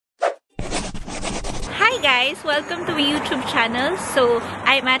guys, welcome to my YouTube channel. So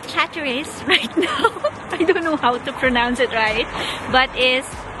I'm at Chateraise right now. I don't know how to pronounce it right, but it's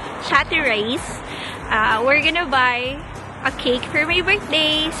Chateraise. We're gonna buy a cake for my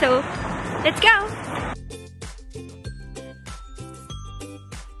birthday, so let's go.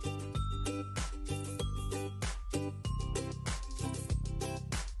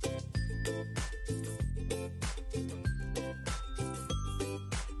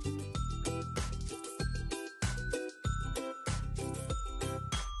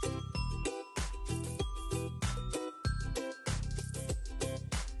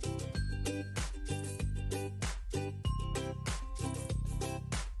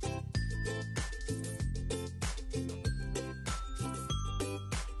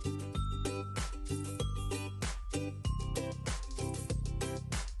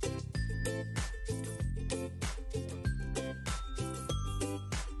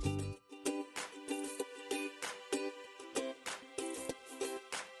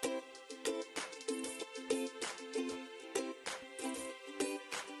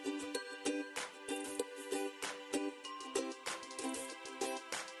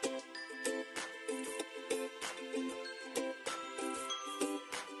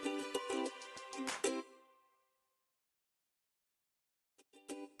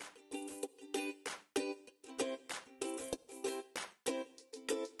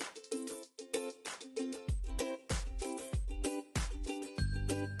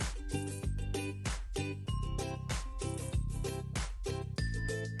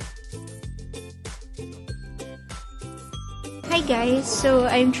 Hi guys, so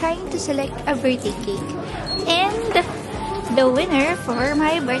I'm trying to select a birthday cake, and the winner for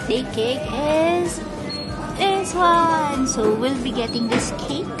my birthday cake is this one. So we'll be getting this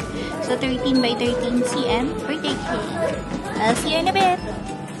cake, so 13 by 13 cm birthday cake. I'll see you in a bit.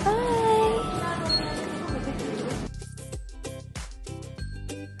 Bye!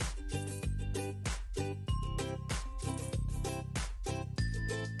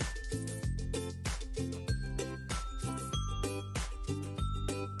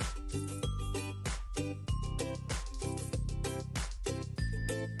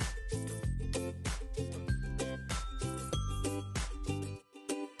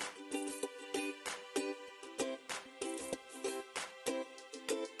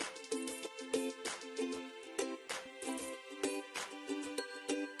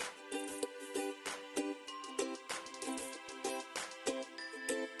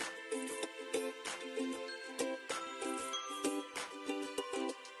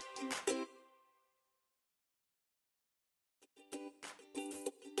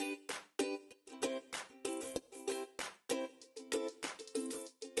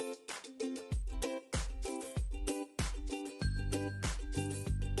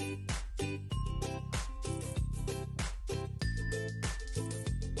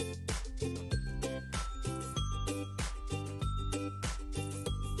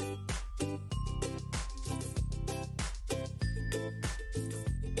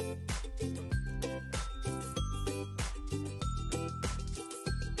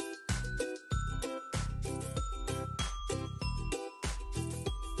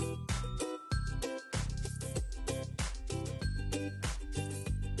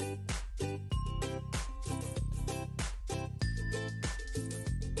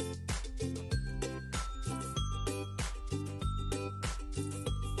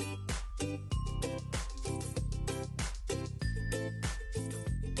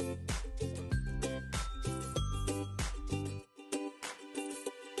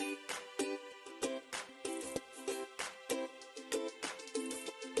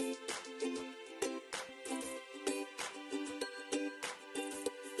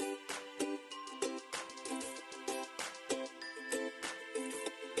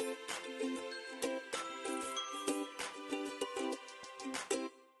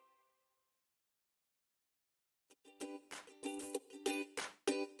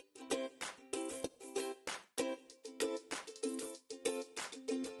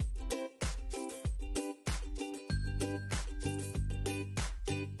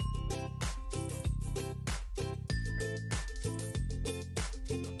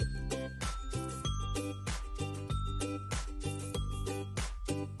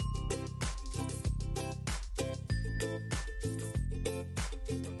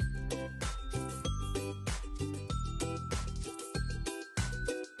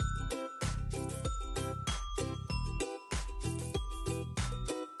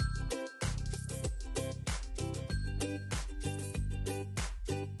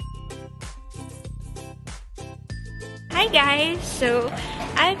 Hi guys! So,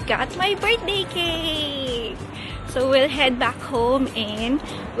 I've got my birthday cake! So we'll head back home and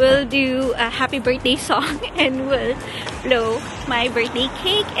we'll do a happy birthday song and we'll blow my birthday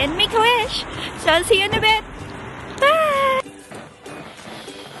cake and make a wish. So I'll see you in a bit.